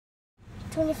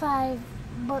$25.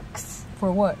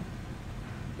 For what?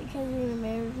 Because you're gonna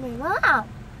marry my mom.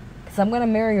 Because I'm going to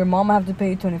marry your mom, I have to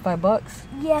pay you $25?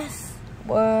 Yes.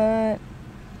 What? I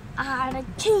had a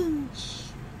change.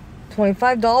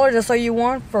 $25? That's all you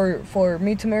want for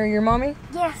me to marry your mommy?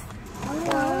 Yes.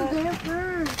 Get it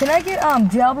first. Can I get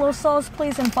Diablo sauce,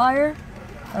 please, and fire?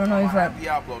 I don't know if that.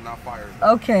 Diablo, not fire.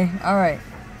 Okay, all right,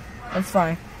 that's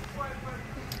fine.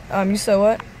 You said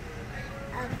what?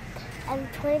 And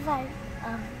 25.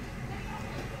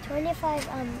 25.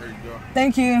 There you go.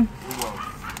 Thank you.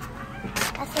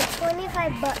 I said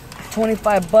 $25.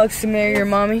 $25 to marry your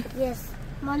mommy? Yes.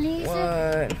 Molly,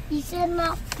 What? You said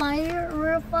not fire,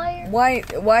 real fire?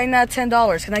 Why not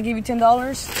 $10? Can I give you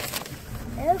 $10?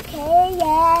 Okay,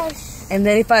 yes. And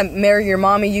then if I marry your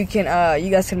mommy, you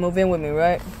guys can move in with me,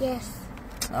 right? Yes.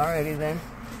 Alrighty then.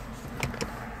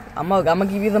 I'm gonna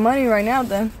give you the money right now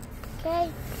then. Okay.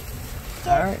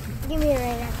 Alright. Give me it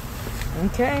right now.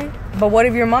 Okay. But what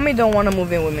if your mommy don't want to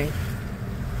move in with me?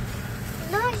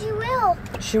 No, she will.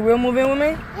 She will move in with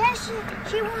me? Yes,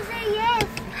 she will say yes.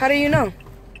 How do you know?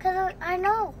 Because I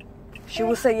know. She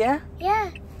will say yeah? Yeah.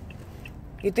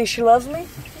 You think she loves me?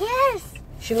 Yes.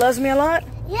 She loves me a lot?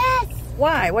 Yes.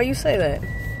 Why? Why you say that?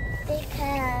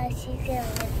 Because she's going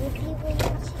to live with you when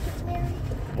she gets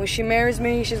married. When she marries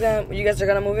me, you guys are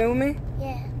gonna move in with me?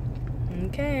 Yeah.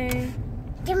 Okay.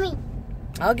 Give me.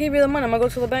 I'll give you the money. I'm gonna go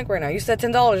to the bank right now. You said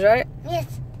 $10, right?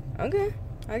 Yes. Okay.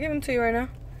 I'll give them to you right now.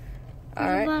 What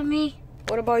Alright. about me?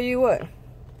 What about you? What?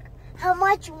 How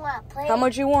much you want, please? How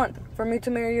much you want for me to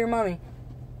marry your mommy?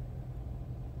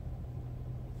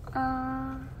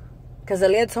 Because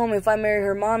Aaliyah told me if I marry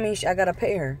her mommy, I gotta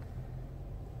pay her.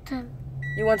 10.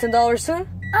 You want $10 too?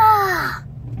 Ah!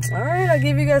 Alright, I'll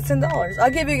give you guys $10. I'll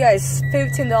give you guys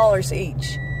 $15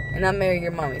 each. And I'll marry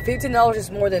your mommy. $15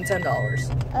 is more than $10.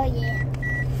 Oh, yeah.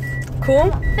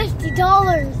 Cool? $50.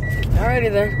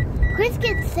 Alrighty then. Chris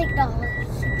gets $6.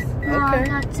 No, Okay.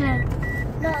 not 10.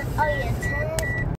 No, oh yeah, 10.